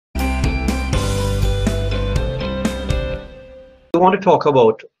We want to talk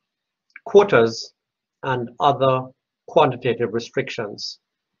about quotas and other quantitative restrictions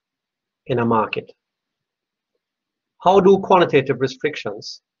in a market. How do quantitative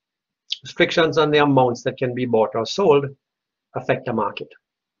restrictions on the amounts that can be bought or sold, affect a market?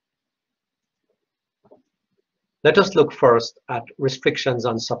 Let us look first at restrictions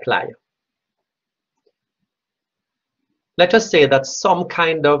on supply. Let us say that some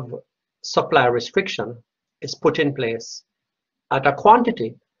kind of supply restriction is put in place at a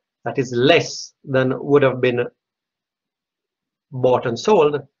quantity that is less than would have been bought and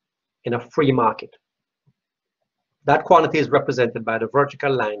sold in a free market. That quantity is represented by the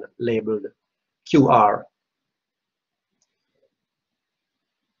vertical line labeled QR.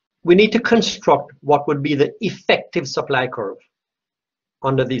 We need to construct what would be the effective supply curve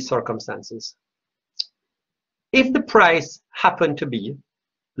under these circumstances. If the price happened to be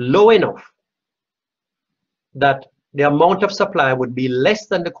low enough that the amount of supply would be less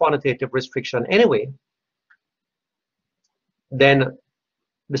than the quantitative restriction anyway, then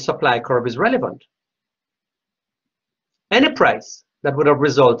the supply curve is relevant. Any price that would have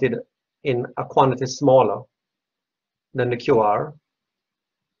resulted in a quantity smaller than the QR,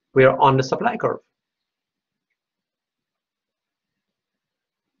 we are on the supply curve.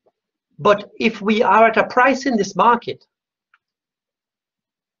 But if we are at a price in this market,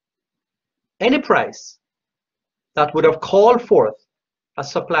 any price that would have called forth a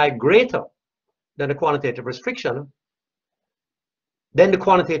supply greater than the quantitative restriction, then the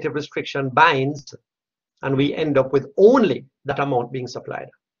quantitative restriction binds and we end up with only that amount being supplied.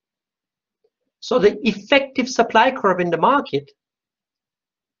 So the effective supply curve in the market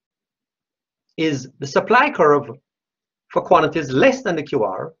is the supply curve for quantities less than the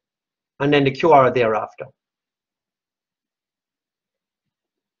QR, and then the QR thereafter.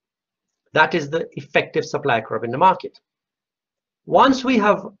 That is the effective supply curve in the market. Once we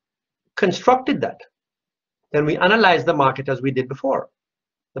have constructed that, then we analyze the market as we did before.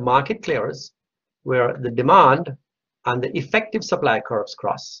 The market clears where the demand and the effective supply curves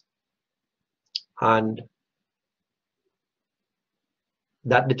cross. And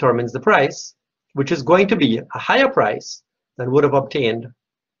that determines the price, which is going to be a higher price than would have obtained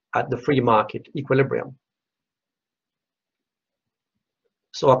at the free market equilibrium.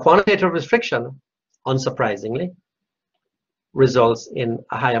 So a quantitative restriction, unsurprisingly, results in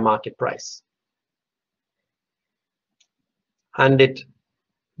a higher market price. And it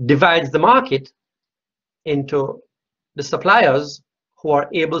divides the market into the suppliers who are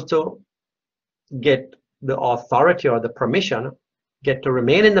able to get the authority or the permission, get to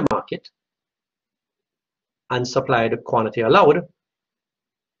remain in the market and supply the quantity allowed,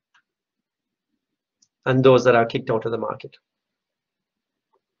 and those that are kicked out of the market.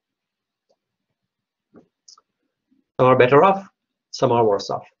 Some are better off, some are worse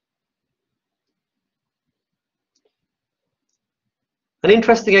off. An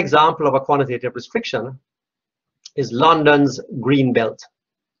interesting example of a quantitative restriction is London's green belt.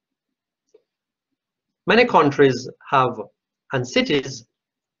 Many countries have, and cities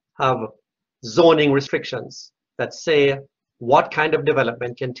have, zoning restrictions that say what kind of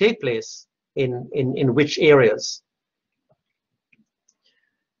development can take place in which areas.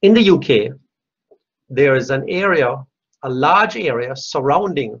 In the UK, there is an area, a large area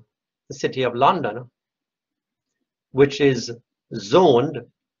surrounding the city of London, which is zoned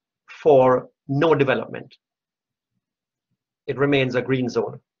for no development. It remains a green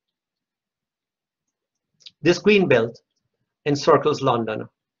zone. This green belt encircles London,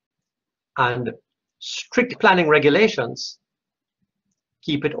 and strict planning regulations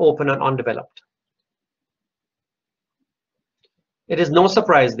keep it open and undeveloped. It is no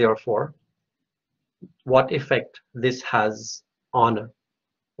surprise, therefore, what effect this has on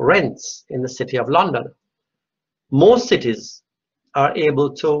rents in the city of London. Most cities are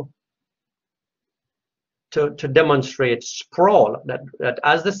able to demonstrate sprawl, that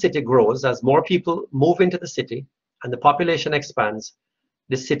as the city grows, as more people move into the city and the population expands,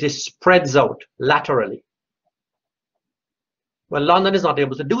 the city spreads out laterally. Well, London is not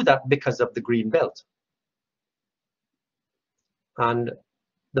able to do that because of the green belt. And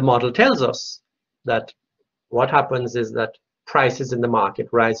the model tells us that what happens is that prices in the market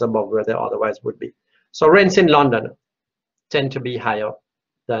rise above where they otherwise would be. So rents in London tend to be higher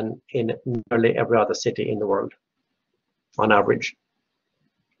than in nearly every other city in the world, on average.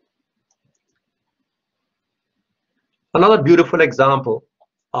 Another beautiful example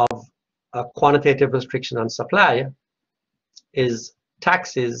of a quantitative restriction on supply is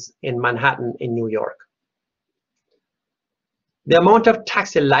taxis in Manhattan in New York. The amount of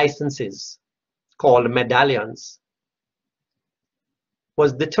taxi licenses, called medallions,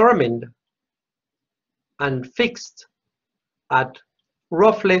 was determined and fixed at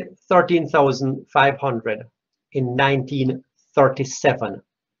roughly 13,500 in 1937.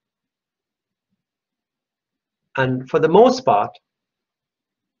 And for the most part,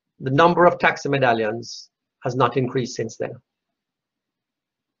 the number of taxi medallions has not increased since then.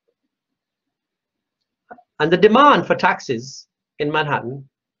 And the demand for taxis in Manhattan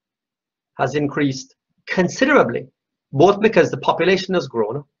has increased considerably, both because the population has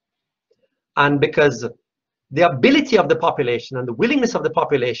grown and because the ability of the population and the willingness of the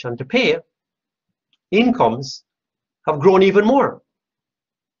population to pay incomes have grown even more.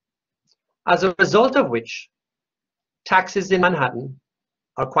 As a result of which, taxis in Manhattan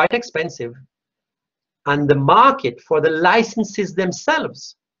are quite expensive, and the market for the licenses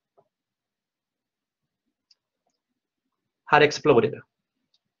themselves had exploded.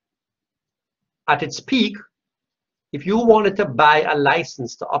 At its peak, if you wanted to buy a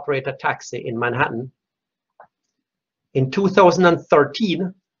license to operate a taxi in Manhattan, in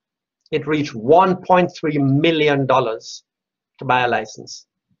 2013, it reached $1.3 million to buy a license.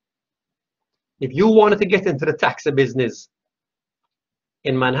 If you wanted to get into the taxi business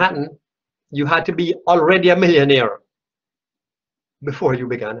in Manhattan, you had to be already a millionaire before you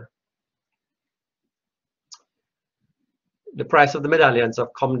began. The price of the medallions have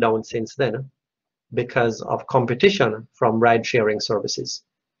come down since then because of competition from ride-sharing services.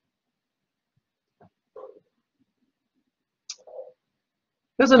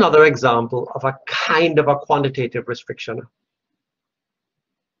 Here's another example of a kind of a quantitative restriction.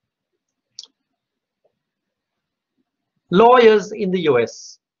 Lawyers in the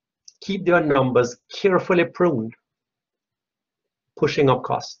US keep their numbers carefully pruned, pushing up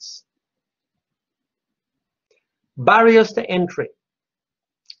costs. Barriers to entry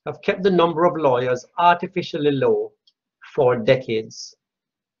have kept the number of lawyers artificially low for decades.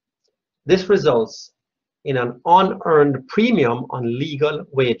 This results in an unearned premium on legal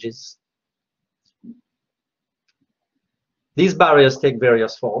wages. These barriers take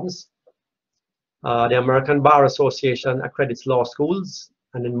various forms. The American Bar Association accredits law schools,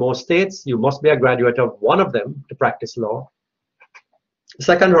 and in most states, you must be a graduate of one of them to practice law. The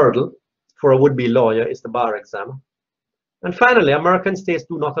second hurdle for a would-be lawyer is the bar exam. And finally, American states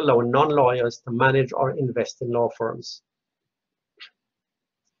do not allow non-lawyers to manage or invest in law firms.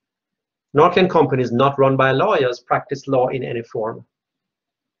 Nor can companies not run by lawyers practice law in any form.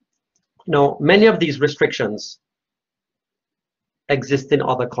 Now, many of these restrictions exist in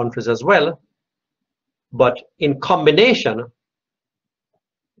other countries as well, but in combination,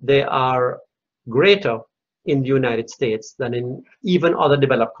 they are greater in the United States than in even other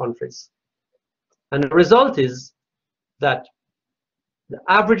developed countries. And the result is that the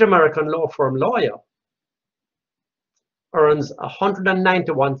average American law firm lawyer earns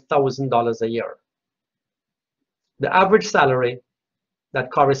 $191,000 a year. The average salary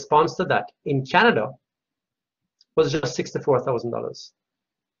that corresponds to that in Canada was just $64,000.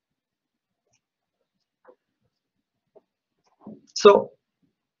 So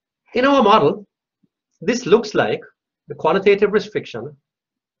in our model, this looks like the quantitative restriction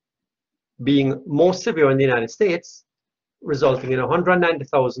being most severe in the United States, resulting in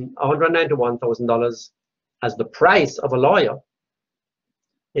 $191,000 as the price of a lawyer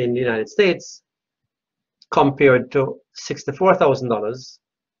in the United States, compared to $64,000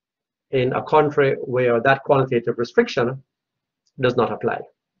 in a country where that quantitative restriction does not apply.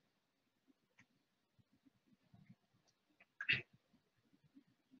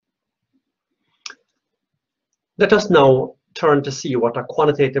 Let us now turn to see what a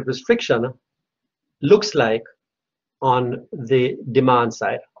quantitative restriction looks like on the demand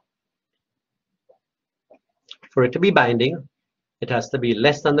side. For it to be binding, it has to be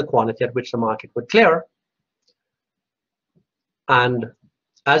less than the quantity at which the market would clear. And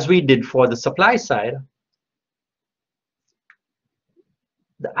as we did for the supply side,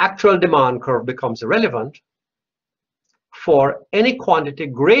 the actual demand curve becomes irrelevant for any quantity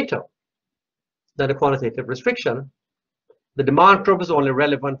greater than the quantitative restriction. The demand curve is only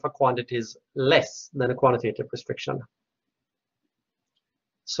relevant for quantities less than a quantitative restriction.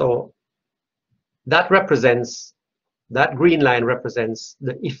 So that green line represents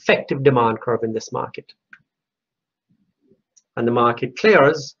the effective demand curve in this market. And the market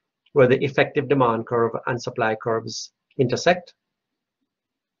clears where the effective demand curve and supply curves intersect.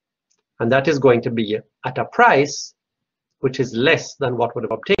 And that is going to be at a price which is less than what would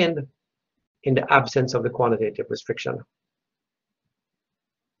have obtained in the absence of the quantitative restriction.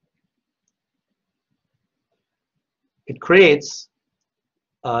 It creates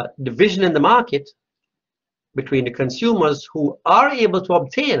a division in the market between the consumers who are able to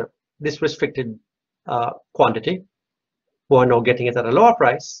obtain this restricted quantity, who are now getting it at a lower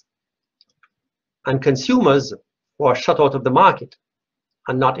price, and consumers who are shut out of the market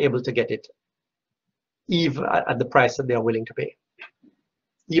and not able to get it even at the price that they are willing to pay,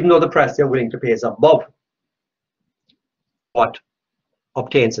 even though the price they're willing to pay is above what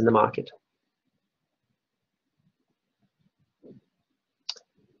obtains in the market.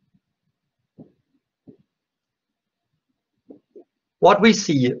 What we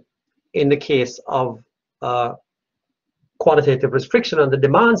see in the case of quantitative restriction on the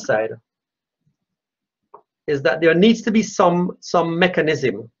demand side is that there needs to be some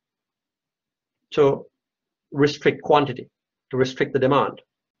mechanism to restrict quantity, to restrict the demand.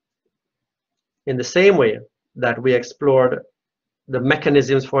 In the same way that we explored the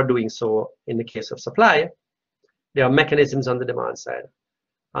mechanisms for doing so in the case of supply, there are mechanisms on the demand side.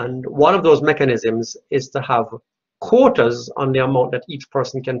 And one of those mechanisms is to have quotas on the amount that each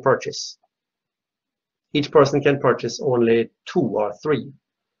person can purchase. Each person can purchase only 2 or 3.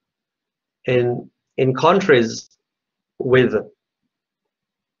 In countries with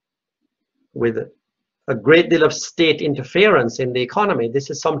a great deal of state interference in the economy, this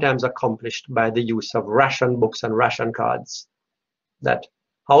is sometimes accomplished by the use of ration books and ration cards, that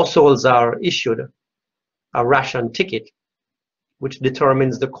households are issued a ration ticket which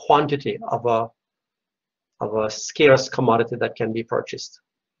determines the quantity of a scarce commodity that can be purchased,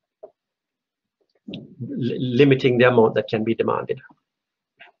 limiting the amount that can be demanded.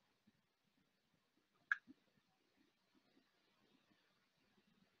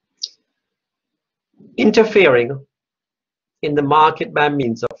 Interfering in the market by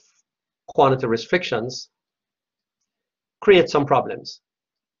means of quantity restrictions creates some problems.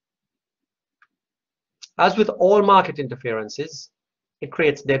 As with all market interferences, it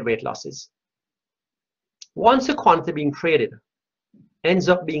creates deadweight losses. Once a quantity being traded ends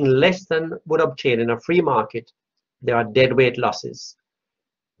up being less than would obtain in a free market, there are deadweight losses.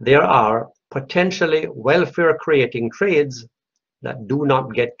 There are potentially welfare-creating trades that do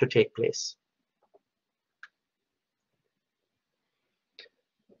not get to take place.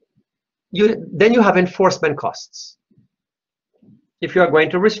 Then you have enforcement costs. If you are going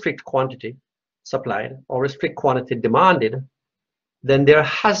to restrict quantity supplied or restrict quantity demanded, then there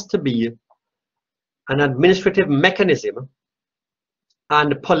has to be an administrative mechanism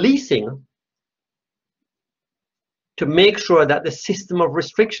and policing to make sure that the system of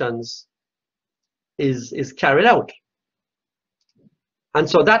restrictions is carried out. And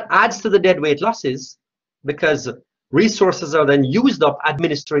so that adds to the deadweight losses, because resources are then used up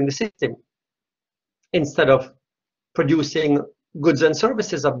administering the system instead of producing goods and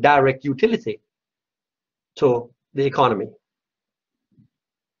services of direct utility to the economy.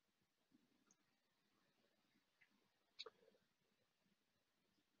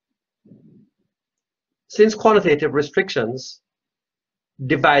 Since quantitative restrictions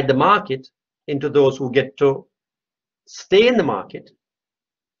divide the market into those who get to stay in the market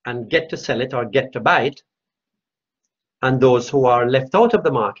and get to sell it or get to buy it, and those who are left out of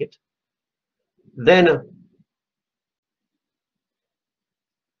the market, then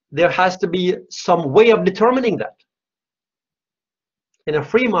there has to be some way of determining that. In a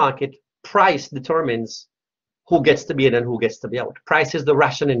free market, price determines who gets to be in and who gets to be out. Price is the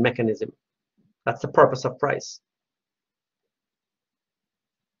rationing mechanism. That's the purpose of price.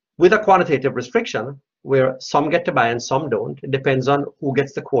 With a quantitative restriction, where some get to buy and some don't, it depends on who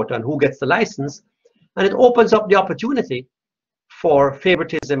gets the quota and who gets the license, and it opens up the opportunity for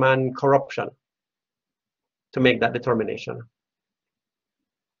favoritism and corruption to make that determination.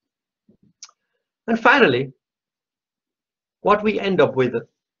 And finally, what we end up with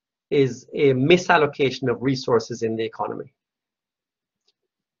is a misallocation of resources in the economy.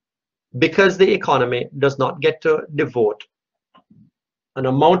 Because the economy does not get to devote an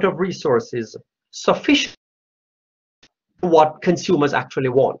amount of resources sufficient to what consumers actually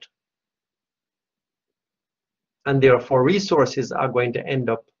want. And therefore resources are going to end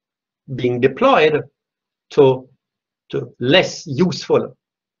up being deployed to less useful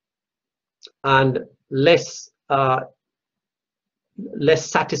and less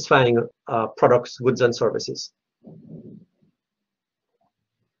satisfying products, goods and services.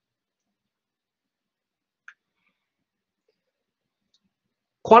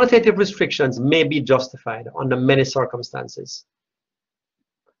 Quantitative restrictions may be justified under many circumstances,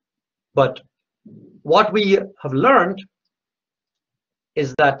 but what we have learned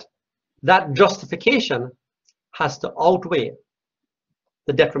is that that justification has to outweigh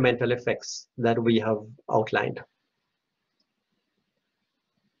the detrimental effects that we have outlined.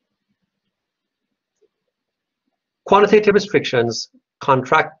 Quantitative restrictions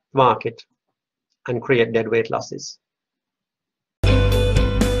contract the market and create deadweight losses.